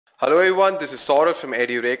Hello everyone, this is Saurabh from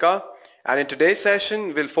Edureka, and in today's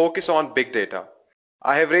session we'll focus on big data.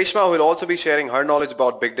 I have Reshma who will also be sharing her knowledge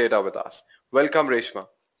about big data with us. Welcome Reshma.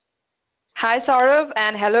 Hi Saurav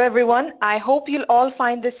and hello everyone. I hope you'll all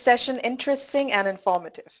find this session interesting and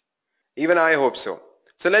informative. Even I hope so.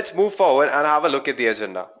 So let's move forward and have a look at the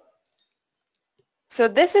agenda. So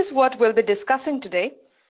this is what we'll be discussing today.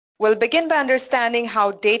 We'll begin by understanding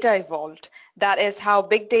how data evolved, that is how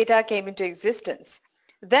big data came into existence.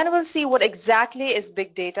 Then we'll see what exactly is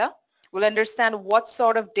big data. We'll understand what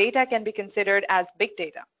sort of data can be considered as big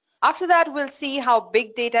data. After that, we'll see how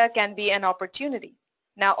big data can be an opportunity.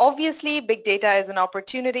 Now, obviously, big data is an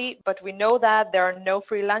opportunity, but we know that there are no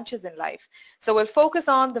free lunches in life. So we'll focus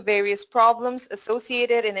on the various problems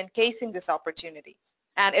associated in encasing this opportunity.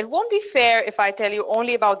 And it won't be fair if I tell you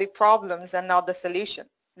only about the problems and not the solution.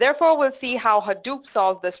 Therefore, we'll see how Hadoop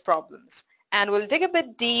solved these problems. And we'll dig a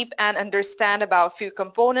bit deep and understand about few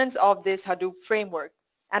components of this Hadoop framework.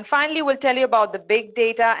 And finally, we'll tell you about the big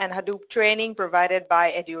data and Hadoop training provided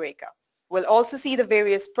by Edureka. We'll also see the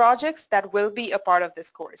various projects that will be a part of this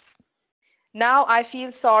course. Now I feel,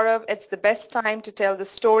 Saurav, it's the best time to tell the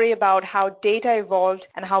story about how data evolved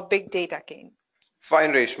and how big data came.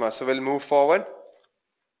 Fine Reshma, so we'll move forward.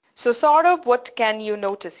 So Saurav, what can you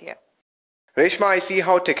notice here? Reshma, I see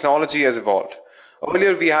how technology has evolved.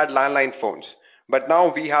 Earlier we had landline phones, but now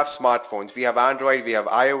we have smartphones. We have Android, we have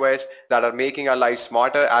iOS that are making our lives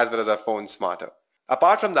smarter as well as our phones smarter.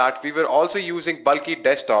 Apart from that, we were also using bulky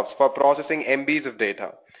desktops for processing MBs of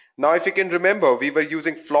data. Now if you can remember, we were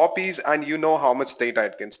using floppies and you know how much data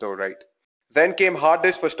it can store, right? Then came hard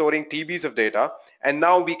disks for storing TBs of data, and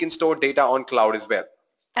now we can store data on cloud as well.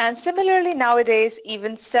 And similarly nowadays,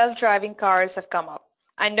 even self-driving cars have come up.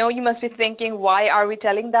 I know you must be thinking, why are we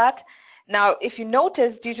telling that? Now, if you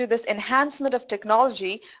notice, due to this enhancement of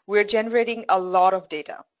technology, we're generating a lot of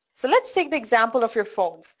data. So let's take the example of your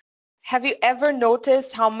phones. Have you ever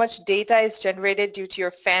noticed how much data is generated due to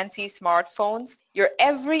your fancy smartphones? Your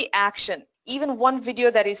every action, even one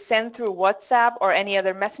video that is sent through WhatsApp or any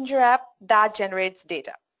other messenger app, that generates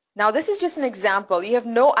data. Now this is just an example. You have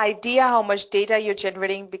no idea how much data you're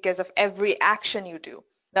generating because of every action you do.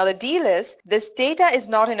 Now the deal is, this data is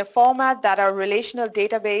not in a format that our relational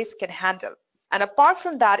database can handle. And apart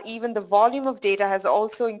from that, even the volume of data has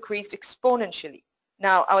also increased exponentially.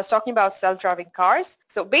 Now, I was talking about self-driving cars.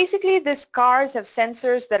 So basically, these cars have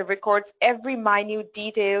sensors that records every minute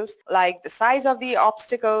details like the size of the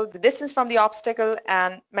obstacle, the distance from the obstacle,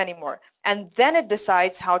 and many more. And then it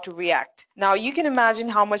decides how to react. Now, you can imagine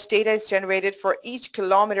how much data is generated for each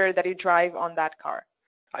kilometer that you drive on that car.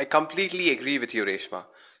 I completely agree with you, Reshma.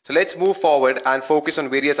 So let's move forward and focus on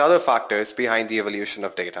various other factors behind the evolution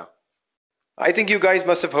of data. I think you guys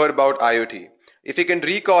must have heard about IoT. If you can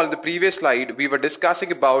recall in the previous slide, we were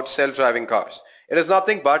discussing about self-driving cars. It is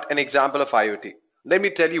nothing but an example of IoT. Let me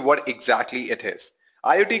tell you what exactly it is.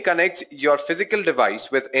 IoT connects your physical device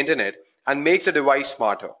with internet and makes the device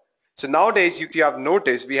smarter. So nowadays, if you have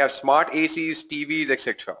noticed, we have smart ACs, TVs,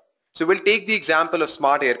 etc. So we'll take the example of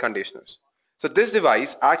smart air conditioners. So this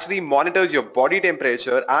device actually monitors your body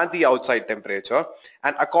temperature and the outside temperature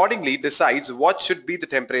and accordingly decides what should be the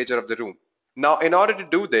temperature of the room. Now, in order to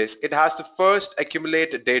do this, it has to first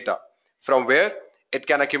accumulate data. From where? It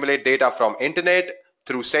can accumulate data from internet,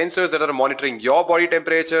 through sensors that are monitoring your body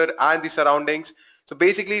temperature and the surroundings. So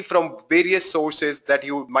basically from various sources that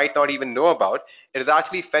you might not even know about, it is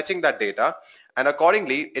actually fetching that data and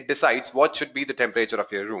accordingly it decides what should be the temperature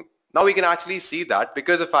of your room. Now we can actually see that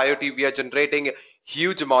because of IoT we are generating a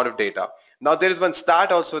huge amount of data. Now there is one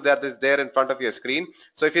stat also that is there in front of your screen.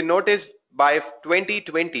 So if you notice, by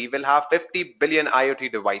 2020 we'll have 50 billion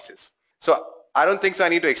IoT devices. So I don't think so I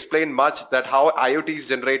need to explain much that how IoT is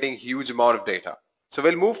generating huge amount of data. So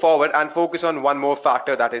we'll move forward and focus on one more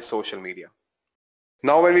factor, that is social media.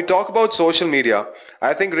 Now when we talk about social media,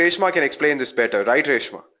 I think Reshma can explain this better, right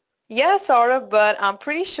Reshma? Yeah, Saurabh, but I'm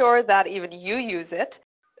pretty sure that even you use it.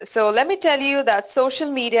 So let me tell you that social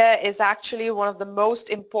media is actually one of the most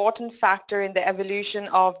important factor in the evolution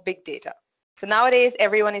of big data. So nowadays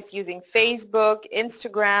everyone is using Facebook,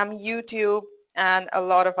 Instagram, YouTube, and a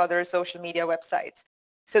lot of other social media websites.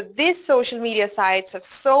 So these social media sites have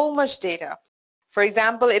so much data. For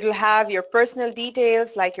example, it will have your personal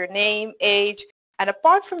details like your name, age, and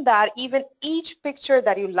apart from that, even each picture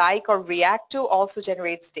that you like or react to also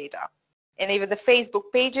generates data. And even the Facebook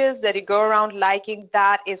pages that you go around liking,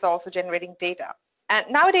 that is also generating data. And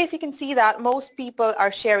nowadays you can see that most people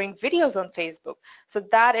are sharing videos on Facebook. So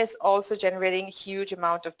that is also generating a huge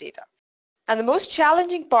amount of data. And the most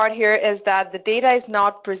challenging part here is that the data is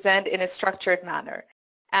not present in a structured manner.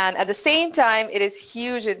 And at the same time, it is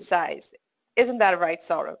huge in size. Isn't that right,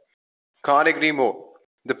 Saurabh? Can't agree more.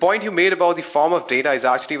 The point you made about the form of data is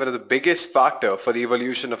actually one of the biggest factor for the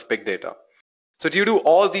evolution of big data. So due to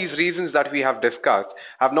all these reasons that we have discussed,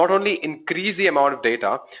 have not only increased the amount of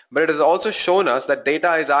data, but it has also shown us that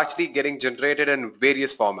data is actually getting generated in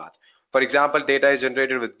various formats. For example, data is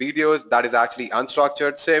generated with videos that is actually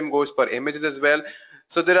unstructured. Same goes for images as well.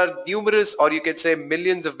 So there are numerous, or you can say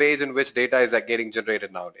millions of ways in which data is getting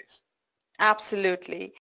generated nowadays.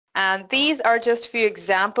 Absolutely. And these are just few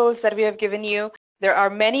examples that we have given you. There are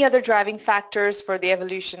many other driving factors for the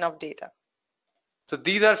evolution of data. So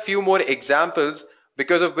these are few more examples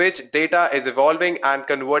because of which data is evolving and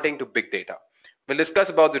converting to big data. We'll discuss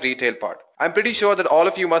about the retail part. I'm pretty sure that all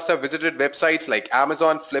of you must have visited websites like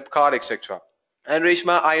Amazon, Flipkart, etc. And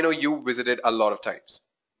Reshma, I know you visited a lot of times.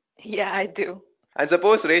 Yeah, I do. And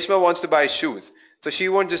suppose Reshma wants to buy shoes. So she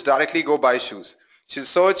won't just directly go buy shoes. She'll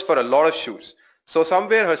search for a lot of shoes. So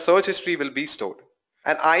somewhere her search history will be stored.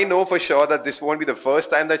 And I know for sure that this won't be the first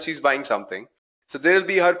time that she's buying something. So there will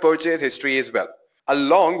be her purchase history as well,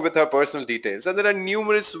 along with her personal details. And there are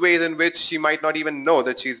numerous ways in which she might not even know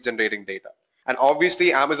that she's generating data. And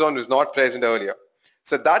obviously Amazon was not present earlier.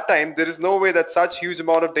 So at that time, there is no way that such huge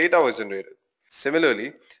amount of data was generated.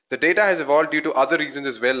 Similarly, the data has evolved due to other reasons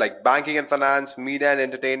as well, like banking and finance, media and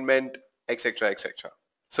entertainment, etc., etc.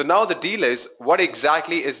 So now the deal is, what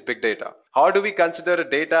exactly is big data? How do we consider a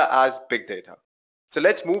data as big data? So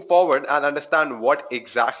let's move forward and understand what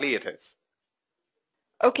exactly it is.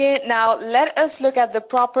 Okay, now let us look at the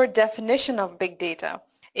proper definition of big data,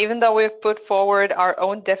 even though we've put forward our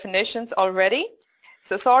own definitions already.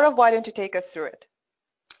 So Saurabh, why don't you take us through it?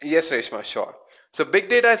 Yes, Reshma, sure. So big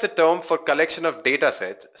data is a term for collection of data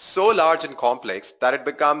sets so large and complex that it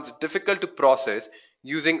becomes difficult to process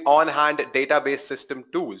using on-hand database system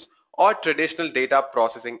tools or traditional data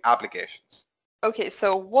processing applications. Okay,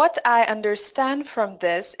 so what I understand from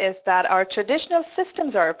this is that our traditional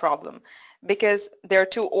systems are a problem because they're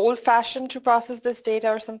too old-fashioned to process this data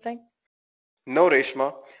or something? No,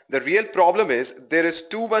 Reshma. The real problem is there is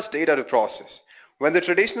too much data to process. When the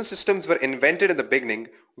traditional systems were invented in the beginning,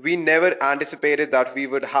 we never anticipated that we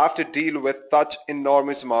would have to deal with such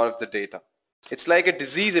enormous amount of the data. It's like a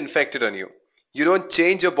disease infected on you. You don't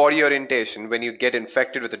change your body orientation when you get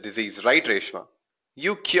infected with a disease, right, Reshma?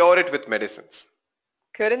 You cure it with medicines.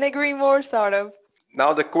 Couldn't agree more, Saurabh.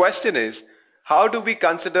 Now the question is, how do we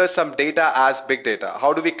consider some data as big data?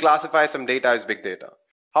 How do we classify some data as big data?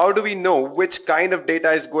 How do we know which kind of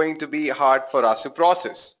data is going to be hard for us to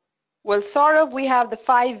process? Well, Saurabh, we have the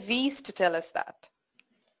 5 V's to tell us that.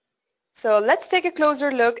 So let's take a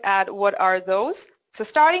closer look at what are those. So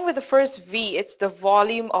starting with the first V, it's the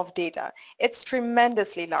volume of data. It's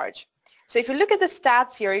tremendously large. So if you look at the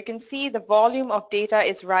stats here, you can see the volume of data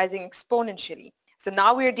is rising exponentially. So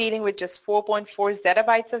now we're dealing with just 4.4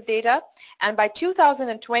 zettabytes of data. And by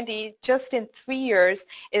 2020, just in 3 years,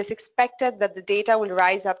 it is expected that the data will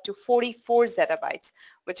rise up to 44 zettabytes,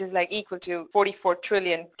 which is like equal to 44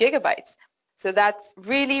 trillion gigabytes. So that's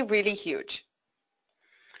really, really huge.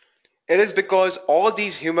 It is because all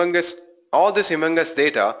this humongous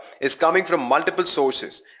data is coming from multiple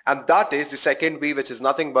sources, and that is the second V, which is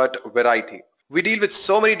nothing but variety. We deal with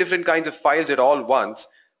so many different kinds of files at all once.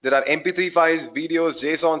 There are MP3 files, videos,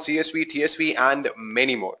 JSON, CSV, TSV, and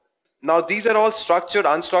many more. Now these are all structured,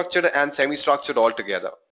 unstructured, and semi-structured all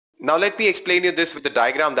together. Now let me explain you this with the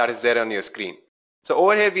diagram that is there on your screen. So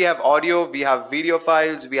over here we have audio, we have video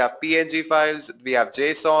files, we have PNG files, we have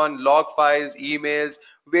JSON, log files, emails,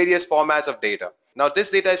 various formats of data. Now this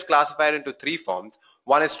data is classified into three forms.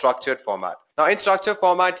 One is structured format. Now in structured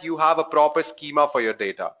format you have a proper schema for your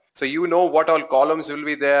data. So you know what all columns will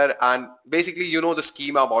be there, and basically you know the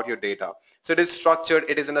schema about your data. So it is structured,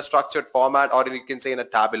 it is in a structured format, or you can say in a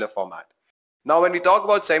tabular format. Now when we talk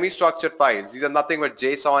about semi-structured files, these are nothing but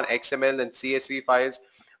JSON, XML and CSV files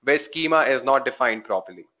where schema is not defined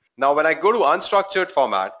properly. Now when I go to unstructured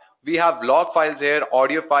format, we have log files here,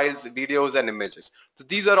 audio files, videos and images. So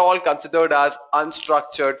these are all considered as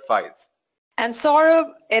unstructured files. And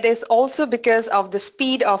Saurabh, it is also because of the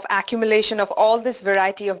speed of accumulation of all this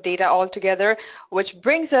variety of data altogether, which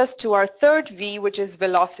brings us to our third V, which is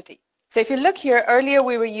velocity. So if you look here, earlier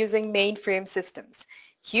we were using mainframe systems.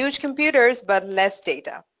 Huge computers, but less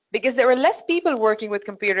data, because there were less people working with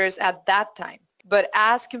computers at that time. But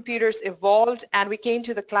as computers evolved and we came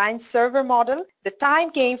to the client-server model, the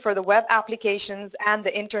time came for the web applications and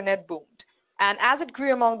the internet boomed. And as it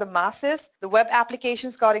grew among the masses, the web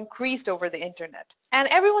applications got increased over the internet. And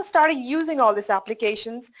everyone started using all these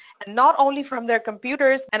applications, and not only from their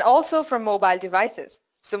computers and also from mobile devices.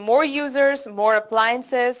 So more users, more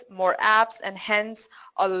appliances, more apps, and hence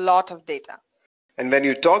a lot of data. And when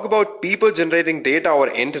you talk about people generating data over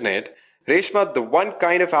internet, Reshma, the one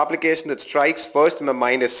kind of application that strikes first in my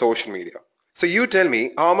mind is social media. So you tell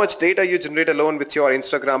me how much data you generate alone with your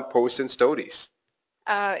Instagram posts and stories.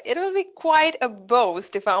 It will be quite a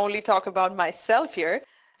boast if I only talk about myself here.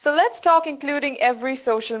 So let's talk including every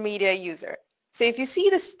social media user. So if you see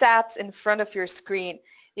the stats in front of your screen,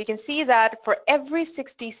 you can see that for every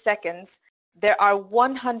 60 seconds, there are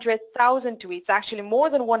 100,000 tweets, actually more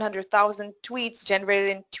than 100,000 tweets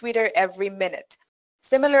generated in Twitter every minute.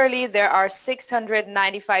 Similarly, there are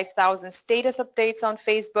 695,000 status updates on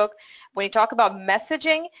Facebook. When you talk about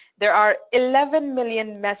messaging, there are 11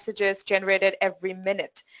 million messages generated every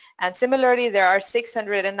minute. And similarly, there are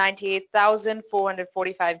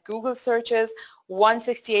 698,445 Google searches,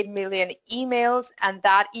 168 million emails, and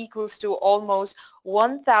that equals to almost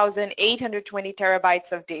 1,820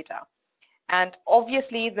 terabytes of data. And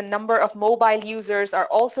obviously the number of mobile users are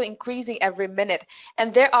also increasing every minute.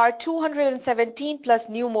 And there are 217 plus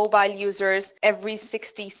new mobile users every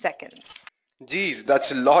 60 seconds. Geez,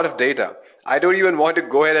 that's a lot of data. I don't even want to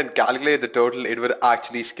go ahead and calculate the total. It would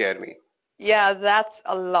actually scare me. Yeah, that's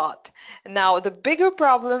a lot. Now, the bigger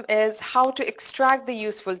problem is how to extract the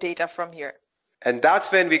useful data from here. And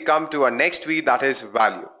that's when we come to our next V, that is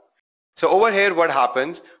value. So over here what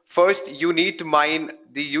happens, first you need to mine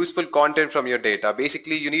the useful content from your data.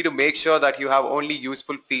 Basically you need to make sure that you have only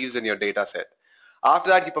useful fields in your data set. After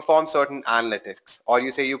that you perform certain analytics, or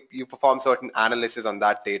you say you perform certain analysis on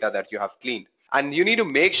that data that you have cleaned. And you need to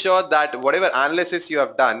make sure that whatever analysis you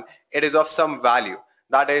have done, it is of some value.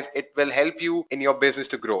 That is, it will help you in your business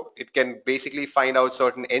to grow. It can basically find out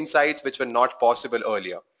certain insights which were not possible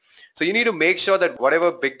earlier. So you need to make sure that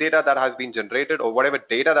whatever big data that has been generated or whatever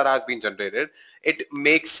data that has been generated, it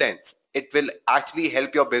makes sense. It will actually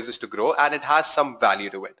help your business to grow and it has some value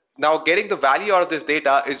to it. Now getting the value out of this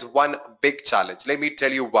data is one big challenge. Let me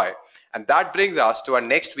tell you why. And that brings us to our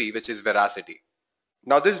next V, which is veracity.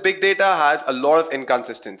 Now this big data has a lot of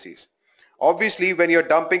inconsistencies. Obviously, when you're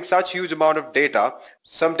dumping such huge amount of data,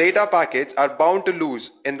 some data packets are bound to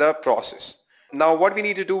lose in the process. Now what we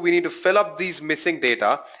need to do, we need to fill up these missing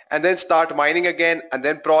data and then start mining again and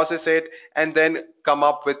then process it and then come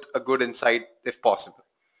up with a good insight if possible.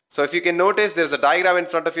 So if you can notice, there's a diagram in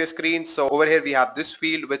front of your screen. So over here we have this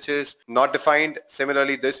field which is not defined,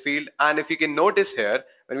 similarly this field. And if you can notice here,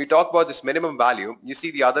 when we talk about this minimum value, you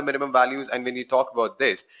see the other minimum values, and when you talk about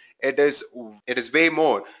this, it is way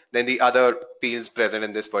more than the other fields present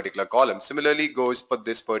in this particular column. Similarly goes for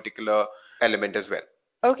this particular element as well.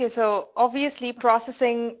 Okay, so obviously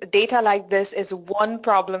processing data like this is one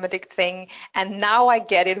problematic thing, and now I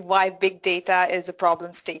get it why big data is a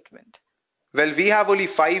problem statement. Well, we have only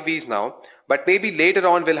 5 V's now, but maybe later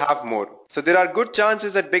on we'll have more. So there are good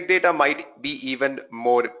chances that big data might be even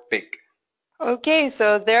more big. Okay,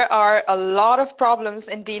 so there are a lot of problems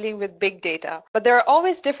in dealing with big data, but there are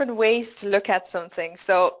always different ways to look at something.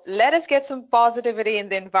 So let us get some positivity in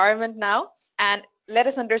the environment now, and let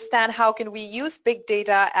us understand how can we use big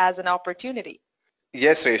data as an opportunity.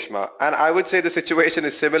 Yes, Reshma, and I would say the situation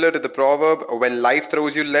is similar to the proverb, when life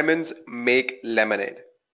throws you lemons, make lemonade.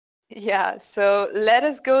 Yeah, so let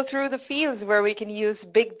us go through the fields where we can use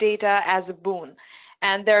big data as a boon.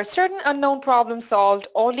 And there are certain unknown problems solved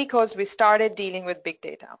only because we started dealing with big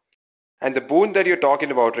data. And the boon that you're talking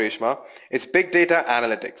about, Reshma, is big data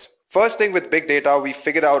analytics. First thing with big data, we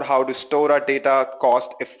figured out how to store our data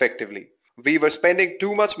cost effectively. We were spending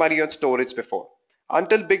too much money on storage before.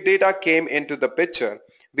 Until big data came into the picture,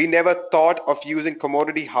 we never thought of using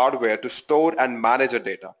commodity hardware to store and manage our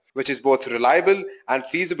data, which is both reliable and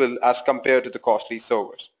feasible as compared to the costly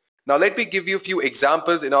servers. Now let me give you a few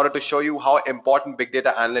examples in order to show you how important big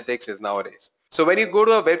data analytics is nowadays. So when you go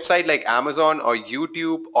to a website like Amazon or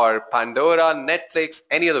YouTube or Pandora, Netflix,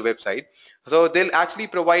 any other website, so they'll actually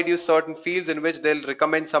provide you certain fields in which they'll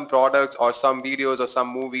recommend some products or some videos or some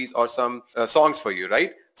movies or some songs for you,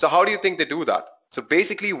 right? So how do you think they do that? So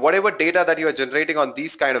basically whatever data that you are generating on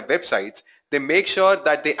these kind of websites, they make sure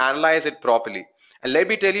that they analyze it properly. And let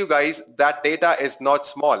me tell you guys, that data is not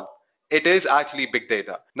small. It is actually big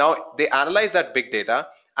data. Now they analyze that big data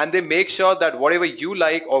and they make sure that whatever you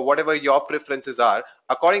like or whatever your preferences are,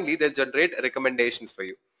 accordingly they'll generate recommendations for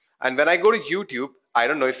you. And when I go to YouTube, I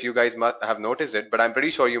don't know if you guys must have noticed it, but I'm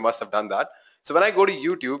pretty sure you must have done that. So when I go to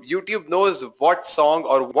YouTube, YouTube knows what song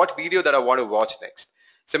or what video that I want to watch next.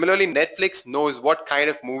 Similarly, Netflix knows what kind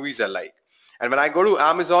of movies I like. And when I go to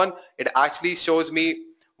Amazon, it actually shows me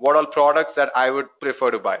what all products that I would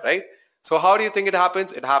prefer to buy, right? So how do you think it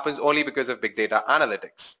happens? It happens only because of big data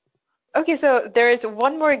analytics. Okay, so there is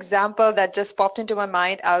one more example that just popped into my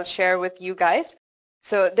mind I'll share with you guys.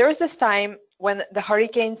 So there was this time when the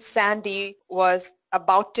Hurricane Sandy was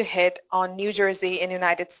about to hit on New Jersey in the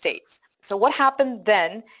United States. So what happened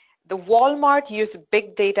then? The Walmart used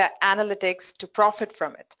big data analytics to profit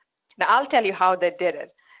from it. Now I'll tell you how they did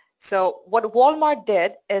it. So what Walmart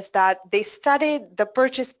did is that they studied the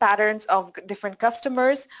purchase patterns of different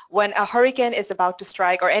customers when a hurricane is about to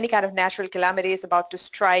strike or any kind of natural calamity is about to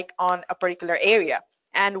strike on a particular area.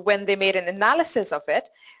 And when they made an analysis of it,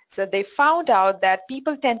 so they found out that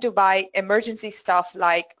people tend to buy emergency stuff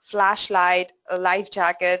like flashlight, life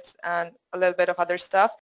jackets, and a little bit of other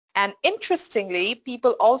stuff. And interestingly,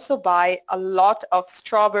 people also buy a lot of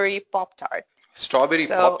strawberry Pop-Tart. Strawberry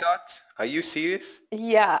So Pop-Tarts? Are you serious?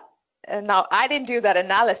 yeah, now I didn't do that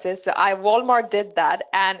analysis, so Walmart did that,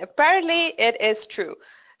 and apparently it is true.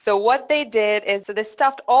 So what they did is so they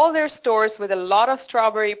stuffed all their stores with a lot of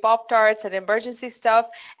strawberry Pop-Tarts and emergency stuff,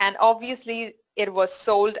 and obviously it was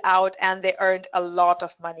sold out and they earned a lot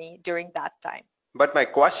of money during that time. But my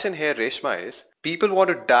question here, Reshma, is people want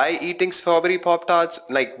to die eating strawberry Pop-Tarts?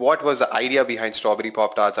 Like, what was the idea behind strawberry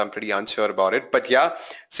Pop-Tarts? I'm pretty unsure about it. But yeah,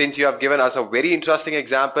 since you have given us a very interesting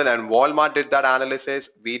example and Walmart did that analysis,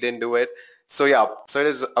 we didn't do it. So yeah, so it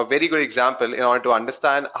is a very good example in order to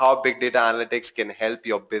understand how big data analytics can help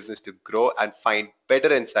your business to grow and find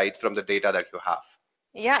better insights from the data that you have.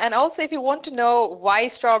 Yeah, and also if you want to know why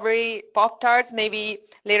strawberry Pop-Tarts, maybe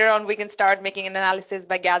later on we can start making an analysis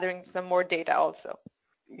by gathering some more data also.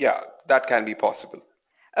 Yeah, that can be possible.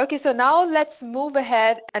 Okay, so now let's move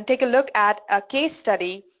ahead and take a look at a case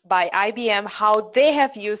study by IBM, how they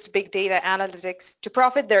have used big data analytics to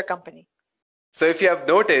profit their company. So if you have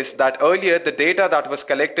noticed that earlier the data that was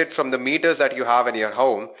collected from the meters that you have in your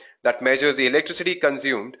home that measures the electricity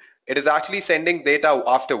consumed, it is actually sending data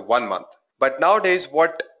after 1 month. But nowadays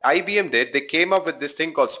what IBM did, they came up with this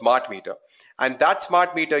thing called smart meter. And that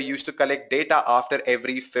smart meter used to collect data after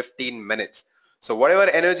every 15 minutes. So whatever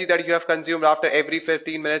energy that you have consumed after every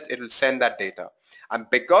 15 minutes, it will send that data. And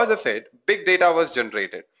because of it, big data was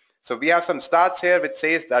generated. So we have some stats here which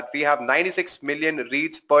says that we have 96 million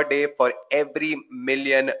reads per day for every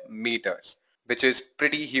million meters, which is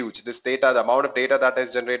pretty huge. This data, the amount of data that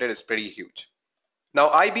is generated is pretty huge. Now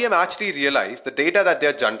IBM actually realized the data that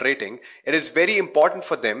they're generating, it is very important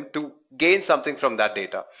for them to gain something from that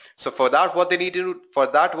data. So for that what they need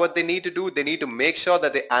to do, they need to make sure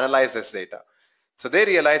that they analyze this data. So they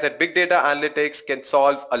realize that big data analytics can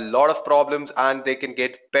solve a lot of problems and they can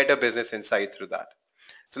get better business insight through that.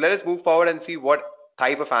 So let us move forward and see what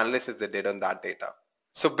type of analysis they did on that data.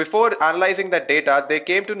 So before analyzing that data, they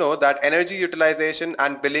came to know that energy utilization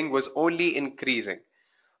and billing was only increasing.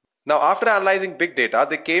 Now after analyzing big data,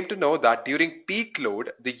 they came to know that during peak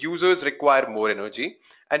load, the users require more energy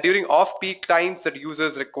and during off-peak times, the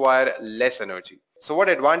users require less energy. So what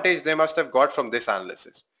advantage they must have got from this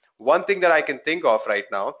analysis? One thing that I can think of right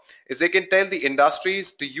now is they can tell the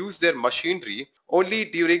industries to use their machinery only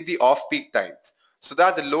during the off-peak times so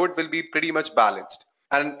that the load will be pretty much balanced.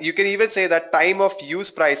 And you can even say that time of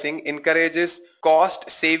use pricing encourages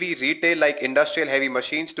cost-savvy retail like industrial heavy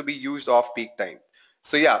machines to be used off-peak time.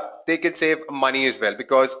 So yeah, they can save money as well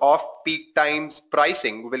because off-peak times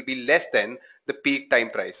pricing will be less than the peak time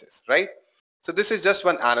prices, right? So this is just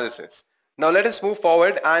one analysis. Now let us move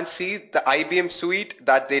forward and see the IBM suite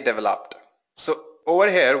that they developed. So over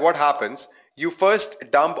here, what happens? You first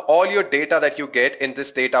dump all your data that you get in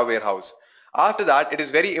this data warehouse. After that, it is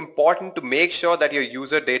very important to make sure that your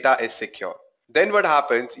user data is secure. Then what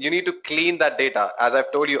happens? You need to clean that data. As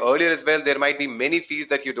I've told you earlier as well, there might be many fields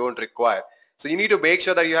that you don't require. So you need to make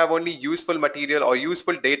sure that you have only useful material or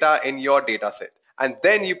useful data in your data set. And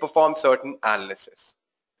then you perform certain analysis.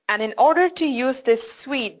 And in order to use this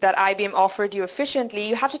suite that IBM offered you efficiently,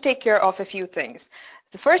 you have to take care of a few things.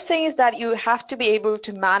 The first thing is that you have to be able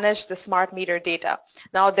to manage the smart meter data.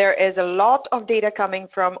 Now there is a lot of data coming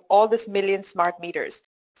from all this million smart meters.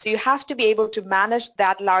 So you have to be able to manage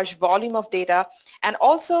that large volume of data and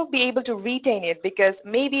also be able to retain it because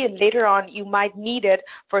maybe later on you might need it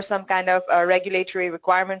for some kind of regulatory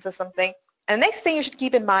requirements or something. And the next thing you should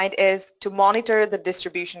keep in mind is to monitor the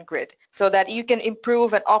distribution grid so that you can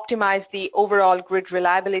improve and optimize the overall grid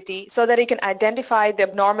reliability so that you can identify the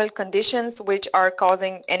abnormal conditions which are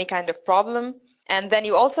causing any kind of problem. And then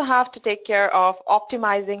you also have to take care of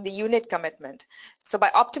optimizing the unit commitment. So by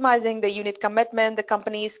optimizing the unit commitment, the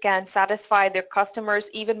companies can satisfy their customers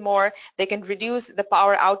even more. They can reduce the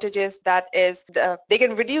power outages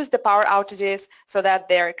so that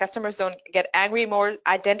their customers don't get angry more,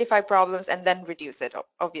 identify problems, and then reduce it,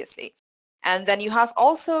 obviously. And then you have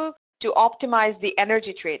also to optimize the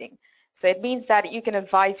energy trading. So it means that you can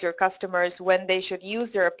advise your customers when they should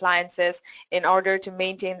use their appliances in order to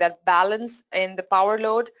maintain that balance in the power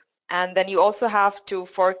load. And then you also have to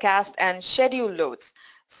forecast and schedule loads.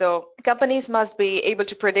 So companies must be able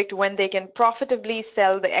to predict when they can profitably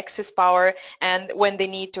sell the excess power and when they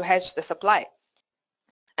need to hedge the supply.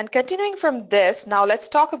 And continuing from this, now let's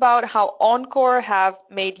talk about how Encore have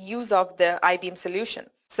made use of the IBM solution.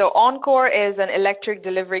 So Encore is an electric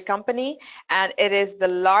delivery company, and it is the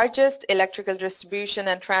largest electrical distribution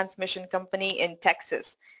and transmission company in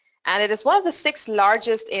Texas. And it is one of the 6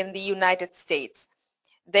 largest in the United States.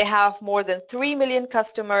 They have more than 3 million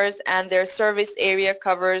customers, and their service area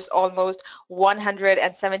covers almost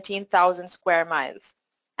 117,000 square miles.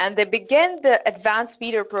 And they began the advanced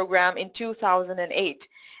meter program in 2008,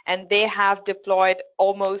 and they have deployed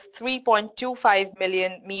almost 3.25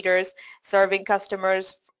 million meters serving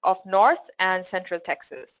customers of North and Central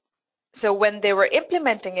Texas. So when they were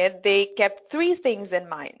implementing it, they kept 3 things in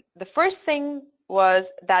mind. The first thing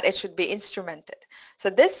was that it should be instrumented. So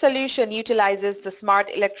this solution utilizes the smart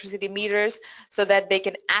electricity meters so that they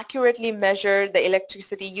can accurately measure the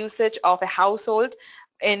electricity usage of a household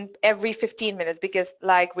in every 15 minutes, because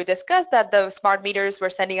like we discussed that the smart meters were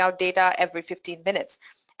sending out data every 15 minutes,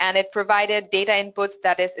 and it provided data inputs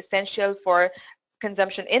that is essential for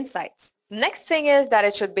consumption insights. Next thing is that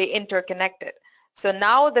it should be interconnected. So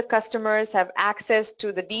now the customers have access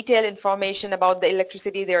to the detailed information about the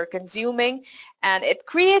electricity they are consuming, and it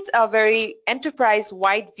creates a very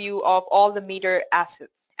enterprise-wide view of all the meter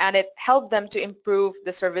assets, and it helped them to improve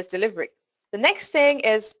the service delivery. The next thing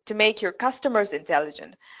is to make your customers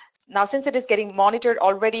intelligent. Now, since it is getting monitored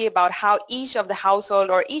already about how each of the household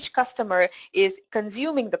or each customer is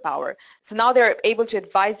consuming the power, so now they're able to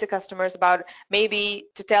advise the customers about maybe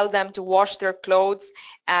to tell them to wash their clothes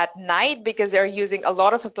at night because they're using a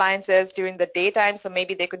lot of appliances during the daytime, so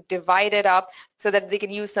maybe they could divide it up so that they can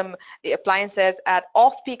use some appliances at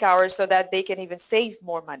off-peak hours so that they can even save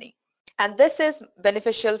more money. And this is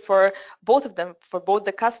beneficial for both of them, for both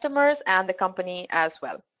the customers and the company as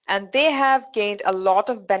well. And they have gained a lot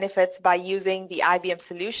of benefits by using the IBM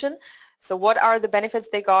solution. So what are the benefits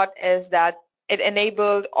they got is that it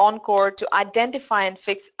enabled Encore to identify and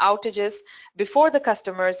fix outages before the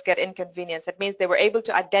customers get inconvenienced. It means they were able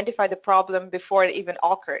to identify the problem before it even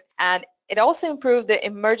occurred. And it also improved the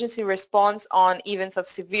emergency response on events of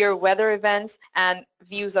severe weather events and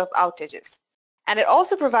views of outages. And it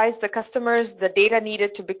also provides the customers the data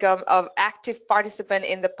needed to become an active participant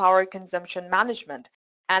in the power consumption management.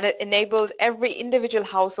 And it enabled every individual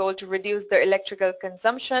household to reduce their electrical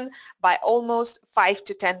consumption by almost 5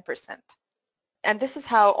 to 10%. And this is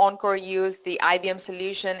how Encore used the IBM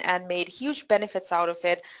solution and made huge benefits out of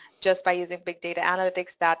it just by using big data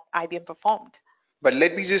analytics that IBM performed. But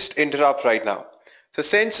let me just interrupt right now. So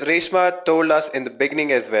since Reshma told us in the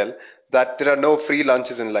beginning as well that there are no free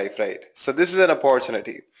lunches in life, right? So this is an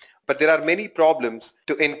opportunity. But there are many problems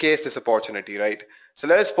to encase this opportunity, right? So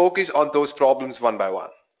let us focus on those problems one by one.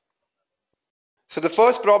 So the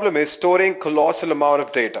first problem is storing colossal amount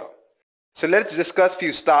of data. So let's discuss few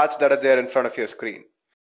stats that are there in front of your screen.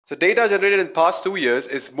 So data generated in past 2 years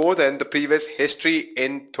is more than the previous history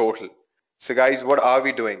in total. So guys, what are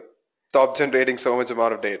we doing? Stop generating so much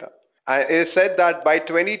amount of data. And it is said that by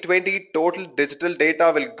 2020, total digital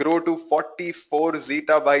data will grow to 44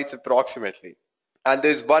 zettabytes approximately. And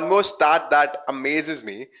there's one more stat that amazes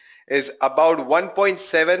me is about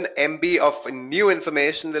 1.7 MB of new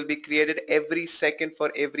information will be created every second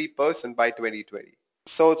for every person by 2020.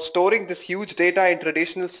 So storing this huge data in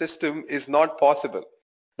traditional system is not possible.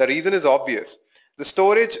 The reason is obvious. The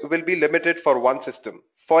storage will be limited for one system.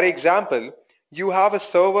 For example, you have a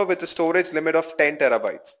server with a storage limit of 10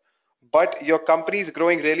 terabytes, but your company is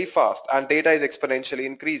growing really fast and data is exponentially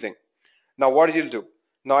increasing. Now what you'll do?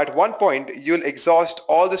 Now at one point you'll exhaust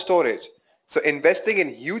all the storage. So investing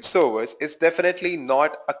in huge servers is definitely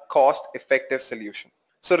not a cost-effective solution.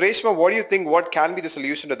 So Reshma, what do you think? What can be the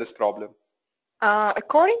solution to this problem?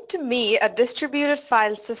 According to me, a distributed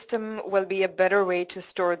file system will be a better way to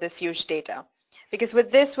store this huge data, because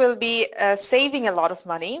with this we'll be saving a lot of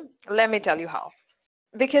money. Let me tell you how.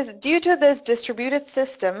 Because due to this distributed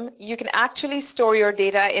system, you can actually store your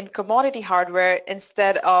data in commodity hardware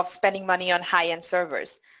instead of spending money on high-end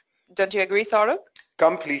servers. Don't you agree, Saurabh?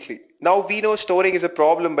 Completely. Now we know storing is a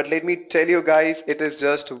problem, but let me tell you guys, it is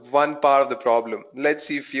just one part of the problem. Let's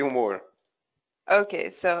see a few more. Okay,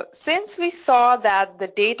 so since we saw that the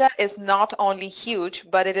data is not only huge,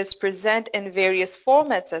 but it is present in various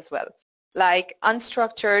formats as well, like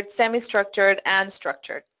unstructured, semi-structured, and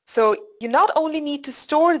structured. So you not only need to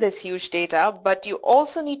store this huge data, but you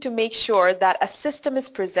also need to make sure that a system is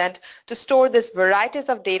present to store this varieties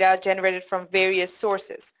of data generated from various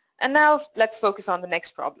sources. And now let's focus on the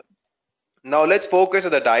next problem. Now let's focus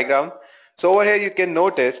on the diagram. So over here you can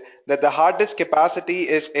notice that the hard disk capacity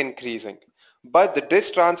is increasing, but the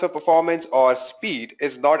disk transfer performance or speed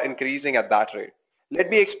is not increasing at that rate. Let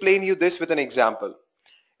me explain you this with an example.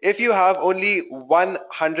 If you have only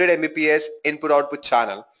 100 Mbps input output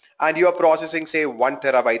channel and you are processing say 1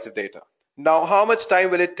 terabytes of data. Now how much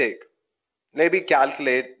time will it take? Maybe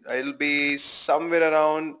calculate, it'll be somewhere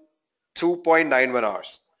around 2.91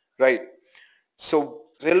 hours, right? So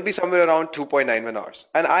it'll be somewhere around 2.91 hours.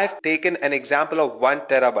 And I've taken an example of 1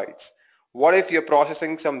 terabytes. What if you're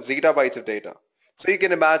processing some zettabytes of data? So you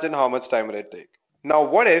can imagine how much time will it take. Now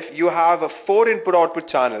what if you have 4 input output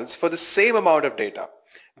channels for the same amount of data?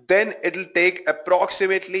 Then it'll take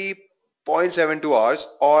approximately 0.72 hours,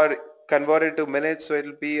 or convert it to minutes, so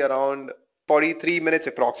it'll be around 43 minutes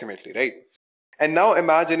approximately, right? And now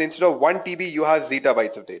imagine instead of 1 TB you have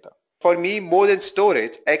zettabytes of data. For me, more than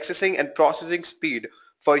storage, accessing and processing speed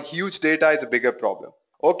for huge data is a bigger problem.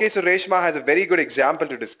 Okay, so Reshma has a very good example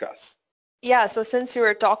to discuss. Yeah, so since you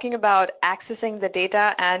were talking about accessing the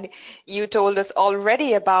data and you told us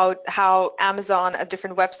already about how Amazon,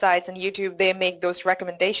 different websites and YouTube, they make those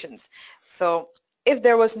recommendations. So if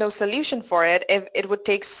there was no solution for it, if it would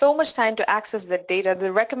take so much time to access the data,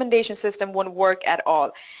 the recommendation system wouldn't work at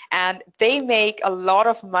all. And they make a lot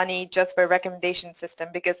of money just by recommendation system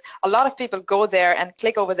because a lot of people go there and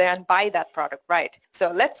click over there and buy that product, right?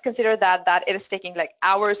 So let's consider that it is taking like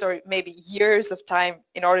hours or maybe years of time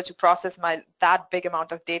in order to process that big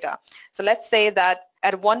amount of data. So let's say that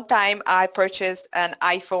at one time I purchased an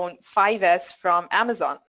iPhone 5S from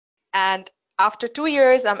Amazon, and after 2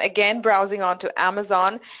 years, I'm again browsing onto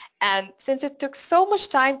Amazon, and since it took so much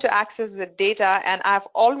time to access the data and I've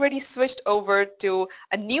already switched over to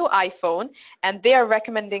a new iPhone and they are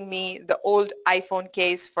recommending me the old iPhone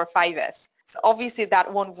case for 5S. So obviously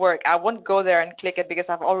that won't work. I won't go there and click it because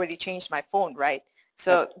I've already changed my phone, right?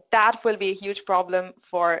 So that will be a huge problem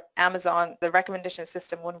for Amazon. The recommendation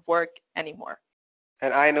system won't work anymore.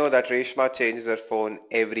 And I know that Reshma changes her phone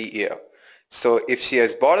every year. So if she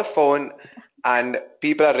has bought a phone and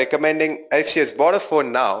people are recommending, if she has bought a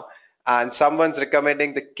phone now and someone's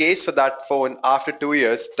recommending the case for that phone after 2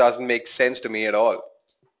 years, doesn't make sense to me at all.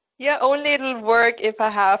 Yeah, only it'll work if I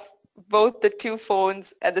have both the two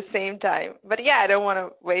phones at the same time. But yeah, I don't want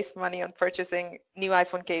to waste money on purchasing new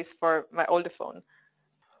iPhone case for my older phone.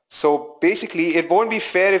 So basically, it won't be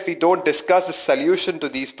fair if we don't discuss the solution to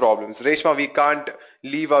these problems. Reshma, we can't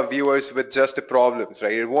leave our viewers with just the problems,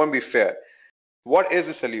 right? It won't be fair. What is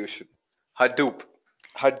the solution? Hadoop.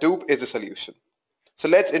 Hadoop is a solution. So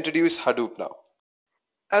let's introduce Hadoop now.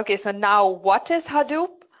 Okay, so now what is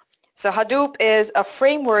Hadoop? So Hadoop is a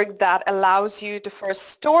framework that allows you to first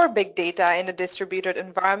store big data in a distributed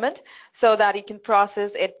environment so that you can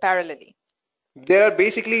process it parallelly. There are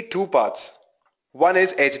basically two parts. One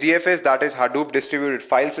is HDFS, that is Hadoop Distributed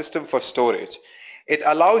File System for storage. It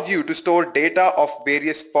allows you to store data of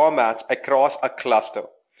various formats across a cluster.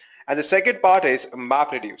 And the second part is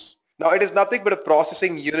MapReduce. Now it is nothing but a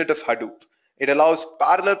processing unit of Hadoop. It allows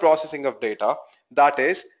parallel processing of data that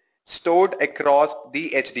is stored across the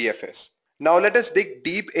HDFS. Now let us dig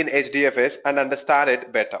deep in HDFS and understand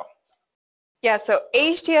it better. Yeah, so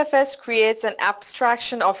HDFS creates an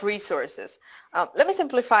abstraction of resources. Let me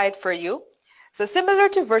simplify it for you. So similar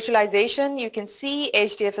to virtualization, you can see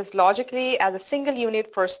HDFS logically as a single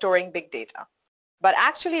unit for storing big data. But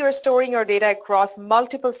actually you're storing your data across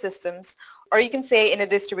multiple systems, or you can say in a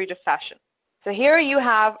distributed fashion. So here you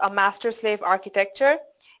have a master-slave architecture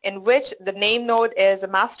in which the name node is a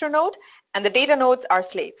master node and the data nodes are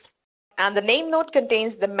slaves. And the name node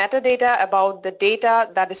contains the metadata about the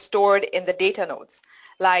data that is stored in the data nodes,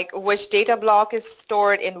 like which data block is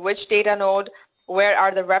stored in which data node, where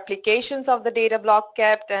are the replications of the data block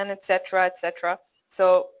kept, and etc., etc.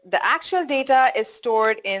 So the actual data is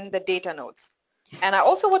stored in the data nodes. And I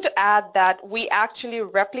also want to add that we actually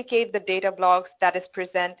replicate the data blocks that is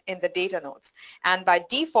present in the data nodes. And by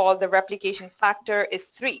default, the replication factor is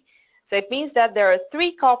 3. So it means that there are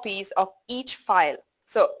 3 copies of each file.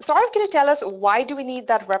 So Saurav, can you tell us why do we need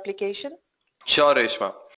that replication? Sure,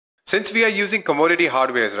 Reshma. Since we are using commodity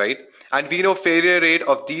hardwares, right, and we know failure rate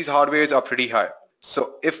of these hardwares are pretty high.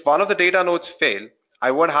 So if one of the data nodes fail,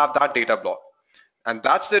 I won't have that data block. And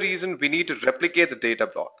that's the reason we need to replicate the data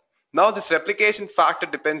block. Now this replication factor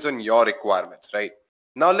depends on your requirements, right?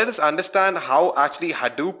 Now let us understand how actually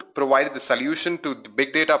Hadoop provided the solution to the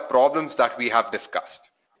big data problems that we have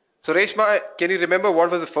discussed. So Reshma, can you remember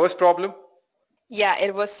what was the first problem? Yeah,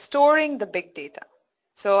 it was storing the big data.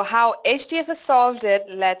 So how HDFS solved it,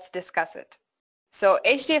 let's discuss it. So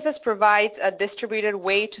HDFS provides a distributed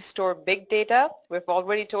way to store big data. We've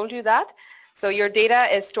already told you that. So your data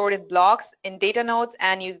is stored in blocks, in data nodes,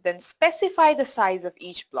 and you then specify the size of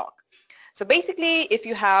each block. So basically, if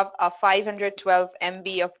you have a 512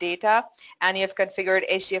 MB of data and you have configured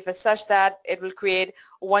HDFS such that it will create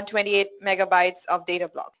 128 megabytes of data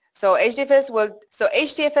block. So HDFS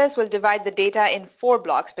will divide the data in 4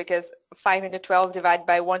 blocks because 512 divided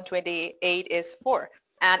by 128 is 4.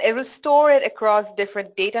 And it will store it across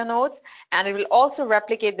different data nodes, and it will also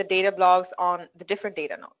replicate the data blocks on the different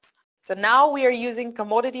data nodes. So now we are using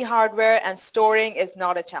commodity hardware and storing is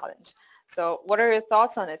not a challenge. So what are your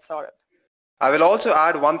thoughts on it, Saurabh? I will also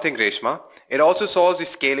add one thing, Reshma. It also solves the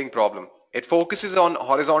scaling problem. It focuses on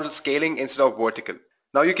horizontal scaling instead of vertical.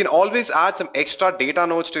 Now you can always add some extra data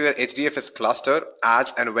nodes to your HDFS cluster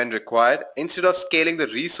as and when required instead of scaling the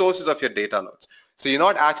resources of your data nodes. So you're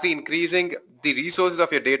not actually increasing the resources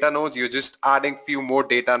of your data nodes, you're just adding few more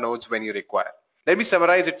data nodes when you require. Let me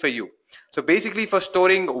summarize it for you. So basically for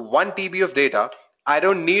storing 1 TB of data, I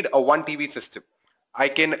don't need a 1 TB system. I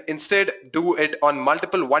can instead do it on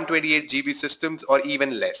multiple 128 GB systems or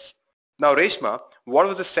even less. Now Reshma, what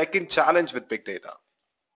was the second challenge with big data?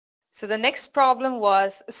 So the next problem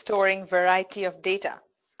was storing variety of data.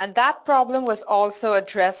 And that problem was also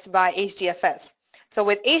addressed by HDFS. So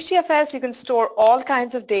with HDFS, you can store all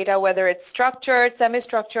kinds of data, whether it's structured,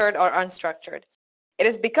 semi-structured, or unstructured. It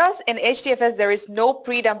is because in HDFS, there is no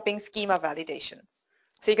pre-dumping schema validation.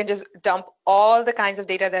 So you can just dump all the kinds of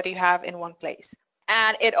data that you have in one place.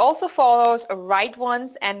 And it also follows a write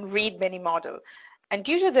once and read many model. And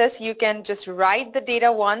due to this, you can just write the data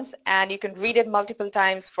once and you can read it multiple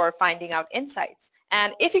times for finding out insights.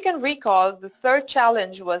 And if you can recall, the third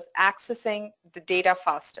challenge was accessing the data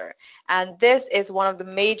faster. And this is one of the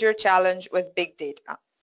major challenges with big data.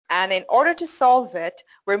 And in order to solve it,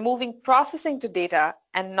 we're moving processing to data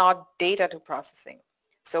and not data to processing.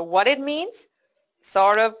 So what it means,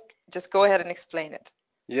 sort of, just go ahead and explain it.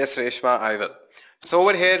 Yes, Reshma, I will. So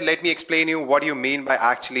over here, let me explain you what you mean by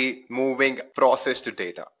actually moving process to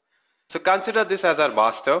data. So consider this as our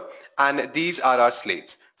master and these are our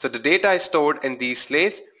slaves. So the data is stored in these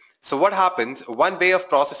slaves. So what happens, one way of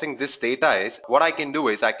processing this data is, what I can do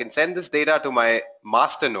is I can send this data to my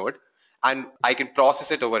master node and I can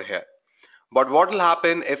process it over here. But what will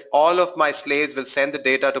happen if all of my slaves will send the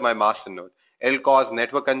data to my master node? It will cause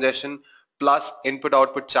network congestion plus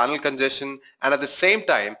input-output channel congestion, and at the same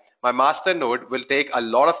time, my master node will take a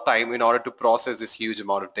lot of time in order to process this huge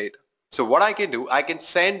amount of data. So what I can do, I can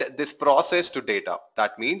send this process to data.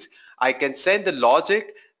 That means I can send the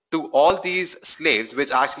logic to all these slaves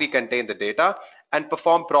which actually contain the data and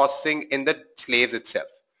perform processing in the slaves itself.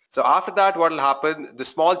 So after that, what will happen, the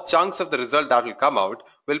small chunks of the result that will come out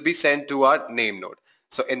will be sent to our name node.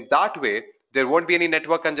 So in that way, there won't be any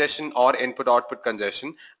network congestion or input-output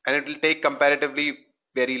congestion, and it will take comparatively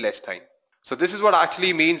very less time. So this is what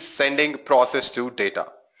actually means sending process to data.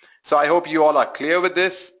 So I hope you all are clear with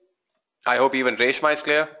this. I hope even Reshma is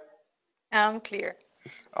clear. I'm clear.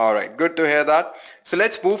 All right, good to hear that. So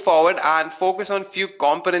let's move forward and focus on few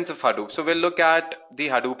components of Hadoop. So we'll look at the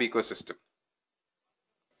Hadoop ecosystem.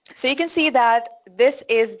 So you can see that this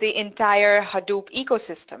is the entire Hadoop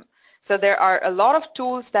ecosystem. So there are a lot of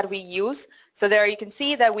tools that we use. So there you can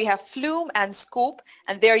see that we have Flume and Scoop,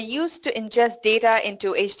 and they're used to ingest data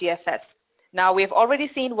into HDFS. Now we've already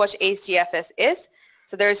seen what HDFS is.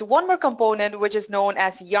 So there is one more component which is known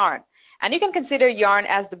as Yarn. And you can consider Yarn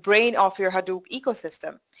as the brain of your Hadoop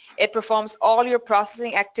ecosystem. It performs all your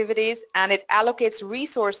processing activities and it allocates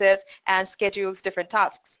resources and schedules different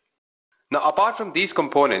tasks. Now, apart from these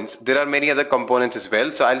components, there are many other components as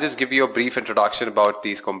well. So I'll just give you a brief introduction about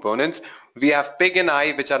these components. We have Pig and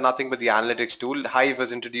Hive, which are nothing but the analytics tool. Hive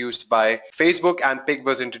was introduced by Facebook and Pig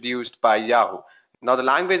was introduced by Yahoo. Now, the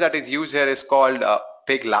language that is used here is called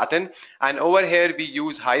Pig Latin. And over here, we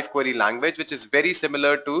use Hive query language, which is very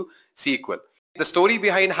similar to SQL. The story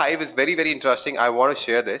behind Hive is very, very interesting. I want to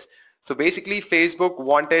share this. So basically, Facebook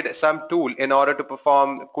wanted some tool in order to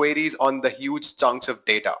perform queries on the huge chunks of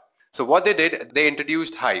data. So what they did, they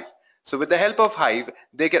introduced Hive. So with the help of Hive,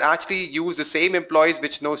 they can actually use the same employees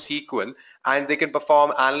which know SQL and they can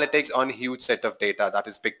perform analytics on a huge set of data, that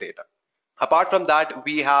is big data. Apart from that,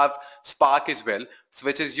 we have Spark as well,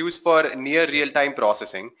 which is used for near real-time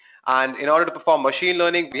processing. And in order to perform machine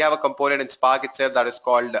learning, we have a component in Spark itself that is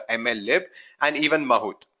called MLlib and even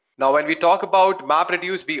Mahout. Now, when we talk about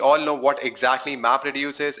MapReduce, we all know what exactly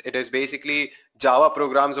MapReduce is. It is basically Java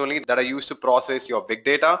programs only that are used to process your big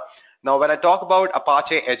data. Now, when I talk about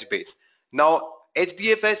Apache HBase, now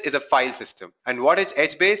HDFS is a file system. And what is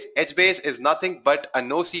HBase? HBase is nothing but a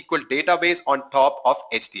NoSQL database on top of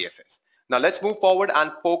HDFS. Now, let's move forward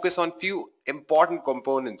and focus on few important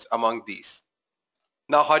components among these.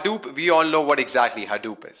 Now Hadoop, we all know what exactly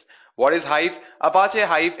Hadoop is. What is Hive? Apache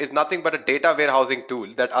Hive is nothing but a data warehousing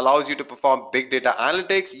tool that allows you to perform big data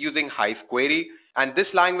analytics using Hive query, and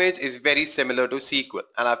this language is very similar to SQL,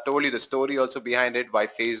 and I've told you the story also behind it, why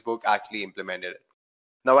Facebook actually implemented it.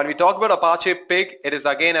 Now when we talk about Apache Pig, it is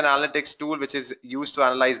again an analytics tool which is used to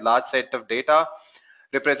analyze large set of data,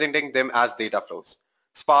 representing them as data flows.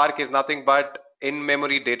 Spark is nothing but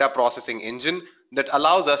in-memory data processing engine that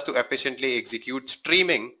allows us to efficiently execute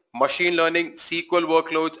streaming, machine learning, SQL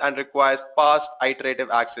workloads, and requires fast iterative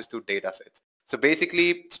access to data sets. So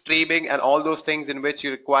basically streaming and all those things in which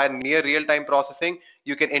you require near real-time processing,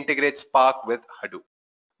 you can integrate Spark with Hadoop.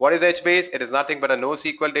 What is HBase? It is nothing but a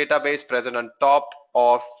NoSQL database present on top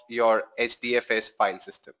of your HDFS file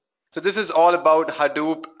system. So this is all about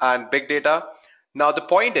Hadoop and big data. Now the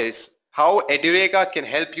point is how Edureka can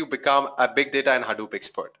help you become a big data and Hadoop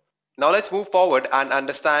expert. Now let's move forward and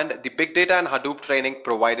understand the big data and Hadoop training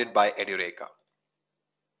provided by Edureka.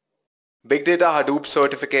 Big data Hadoop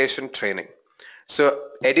certification training. So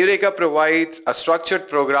Edureka provides a structured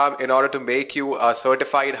program in order to make you a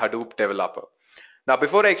certified Hadoop developer. Now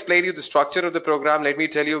before I explain you the structure of the program, let me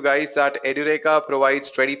tell you guys that Edureka provides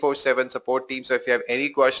 24/7 support team. So if you have any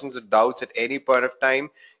questions or doubts at any point of time,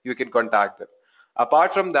 you can contact them.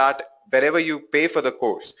 Apart from that, wherever you pay for the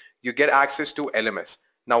course, you get access to LMS.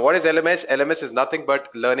 Now what is LMS? LMS is nothing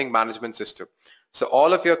but learning management system. So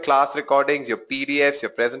all of your class recordings, your PDFs,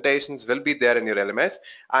 your presentations will be there in your LMS,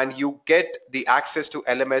 and you get the access to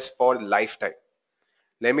LMS for lifetime.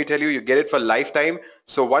 Let me tell you, you get it for lifetime.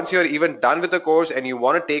 So once you're even done with the course and you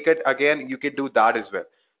want to take it again, you can do that as well.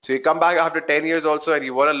 So you come back after 10 years also and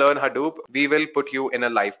you want to learn Hadoop, we will put you in a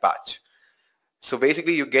live batch. So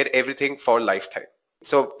basically you get everything for lifetime.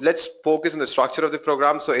 So let's focus on the structure of the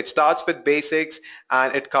program. So it starts with basics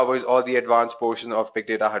and it covers all the advanced portion of big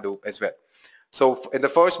data Hadoop as well. So in the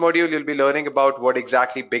first module, you'll be learning about what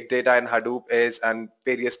exactly big data and Hadoop is and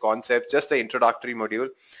various concepts, just the introductory module.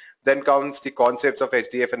 Then comes the concepts of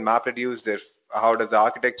HDF and MapReduce, how does the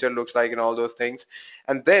architecture looks like and all those things.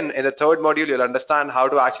 And then in the third module, you'll understand how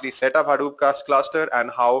to actually set up Hadoop cluster and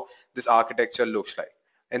how this architecture looks like.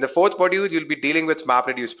 In the fourth module, you'll be dealing with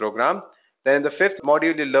MapReduce program. Then in the fifth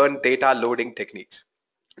module, you'll learn data loading techniques.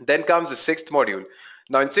 Then comes the sixth module.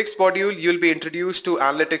 Now in sixth module, you'll be introduced to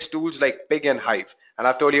analytics tools like Pig and Hive. And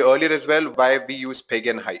I've told you earlier as well why we use Pig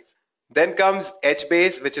and Hive. Then comes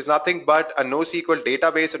HBase, which is nothing but a NoSQL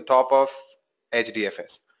database on top of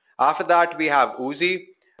HDFS. After that, we have Uzi.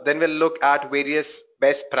 Then we'll look at various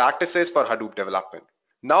best practices for Hadoop development.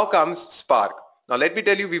 Now comes Spark. Now let me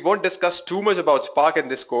tell you, we won't discuss too much about Spark in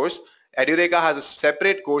this course. Edureka has a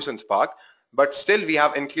separate course on Spark, but still we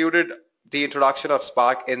have included the introduction of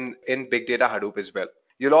Spark in Big Data Hadoop as well.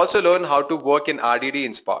 You'll also learn how to work in RDD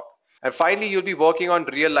in Spark. And finally, you'll be working on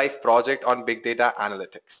real life project on big data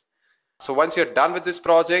analytics. So once you're done with this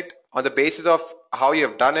project, on the basis of how you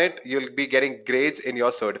have done it, you'll be getting grades in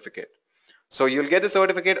your certificate. So you'll get the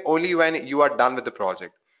certificate only when you are done with the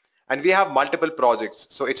project. And we have multiple projects.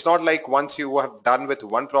 So it's not like once you have done with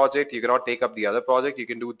one project, you cannot take up the other project. You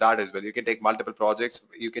can do that as well. You can take multiple projects.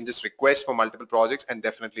 You can just request for multiple projects and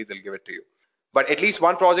definitely they'll give it to you. But at least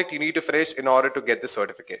one project you need to finish in order to get the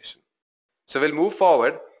certification. So we'll move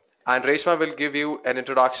forward and Reshma will give you an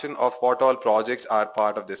introduction of what all projects are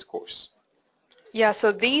part of this course. Yeah,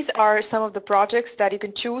 so these are some of the projects that you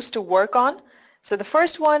can choose to work on. So the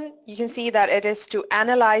first one, you can see that it is to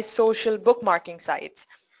analyze social bookmarking sites.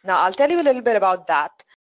 Now I'll tell you a little bit about that.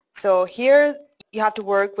 So here you have to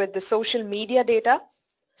work with the social media data.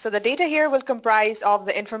 So the data here will comprise of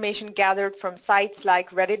the information gathered from sites like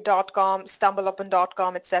reddit.com,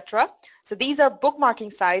 stumbleupon.com, etc. So these are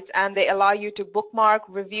bookmarking sites and they allow you to bookmark,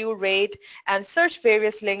 review, rate, and search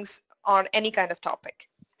various links on any kind of topic.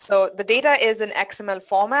 So the data is in XML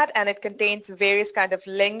format and it contains various kind of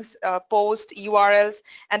links, posts, URLs,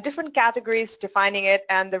 and different categories defining it,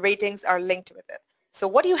 and the ratings are linked with it. So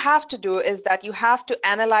what you have to do is that you have to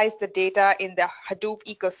analyze the data in the Hadoop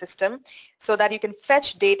ecosystem so that you can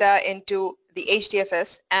fetch data into the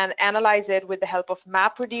HDFS and analyze it with the help of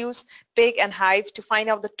MapReduce, Pig, and Hive to find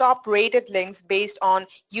out the top rated links based on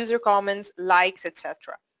user comments, likes,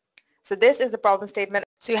 etc. So this is the problem statement.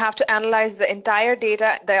 So you have to analyze the entire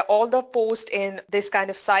data, all the posts in this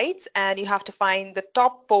kind of sites, and you have to find the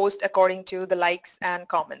top post according to the likes and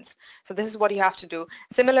comments. So this is what you have to do.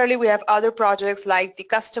 Similarly, we have other projects like the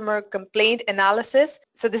customer complaint analysis.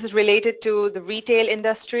 So this is related to the retail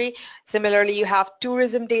industry. Similarly, you have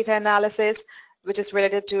tourism data analysis, which is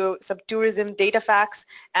related to some tourism data facts,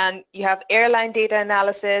 and you have airline data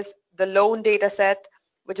analysis, the loan data set,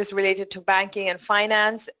 which is related to banking and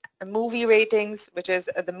finance, movie ratings, which is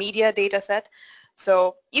the media data set.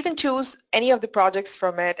 So you can choose any of the projects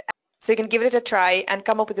from it. So you can give it a try and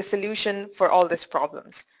come up with a solution for all these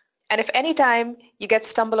problems. And if any time you get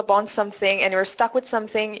stumbled upon something and you're stuck with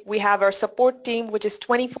something, we have our support team, which is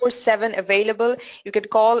 24/7 available. You can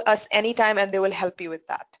call us anytime and they will help you with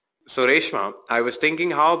that. So Reshma, I was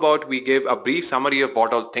thinking, how about we give a brief summary of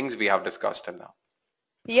what all things we have discussed till now?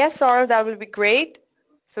 Yes, Saurav, that will be great.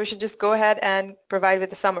 So we should just go ahead and provide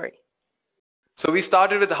with a summary. So we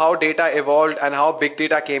started with how data evolved and how big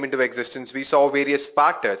data came into existence. We saw various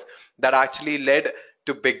factors that actually led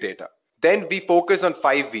to big data. Then we focused on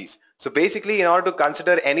 5 V's. So basically, in order to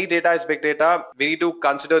consider any data as big data, we need to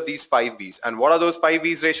consider these 5 V's. And what are those 5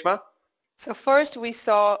 V's, Reshma? So first we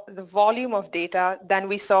saw the volume of data, then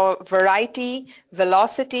we saw variety,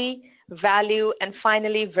 velocity, value, and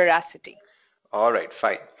finally veracity. All right,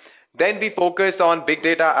 fine. Then we focused on big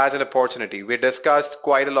data as an opportunity. We discussed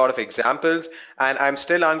quite a lot of examples, and I'm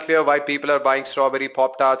still unclear why people are buying strawberry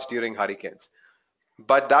Pop-Tarts during hurricanes.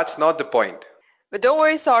 But that's not the point. But don't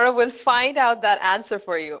worry, Saurav, we'll find out that answer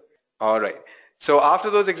for you. All right. So after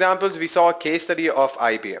those examples, we saw a case study of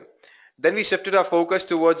IBM. Then we shifted our focus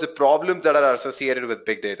towards the problems that are associated with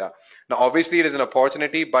big data. Now, obviously, it is an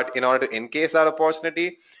opportunity, but in order to encase that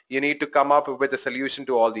opportunity, you need to come up with a solution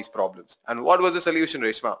to all these problems. And what was the solution,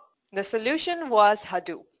 Reshma? The solution was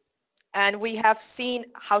Hadoop. And we have seen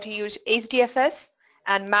how to use HDFS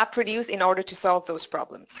and MapReduce in order to solve those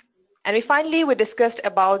problems. And finally, we discussed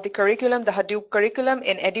about the curriculum, the Hadoop curriculum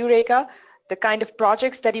in Edureka, the kind of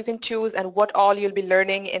projects that you can choose and what all you'll be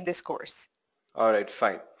learning in this course. All right,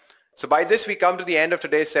 fine. So by this, we come to the end of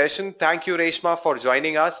today's session. Thank you, Reshma, for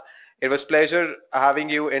joining us. It was a pleasure having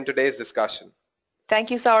you in today's discussion.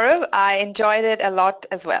 Thank you, Saurav. I enjoyed it a lot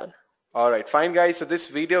as well. All right, fine, guys. So this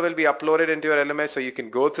video will be uploaded into your LMS so you can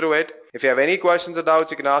go through it. If you have any questions or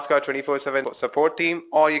doubts, you can ask our 24/7 support team,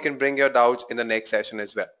 or you can bring your doubts in the next session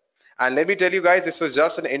as well. And let me tell you guys, this was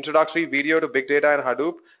just an introductory video to Big Data and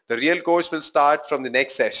Hadoop. The real course will start from the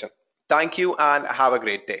next session. Thank you and have a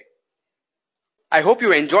great day. I hope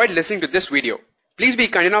you enjoyed listening to this video. Please be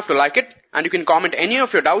kind enough to like it, and you can comment any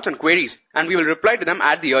of your doubts and queries, and we will reply to them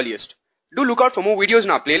at the earliest. Do look out for more videos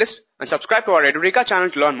in our playlist and subscribe to our Edureka channel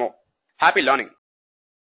to learn more. Happy learning!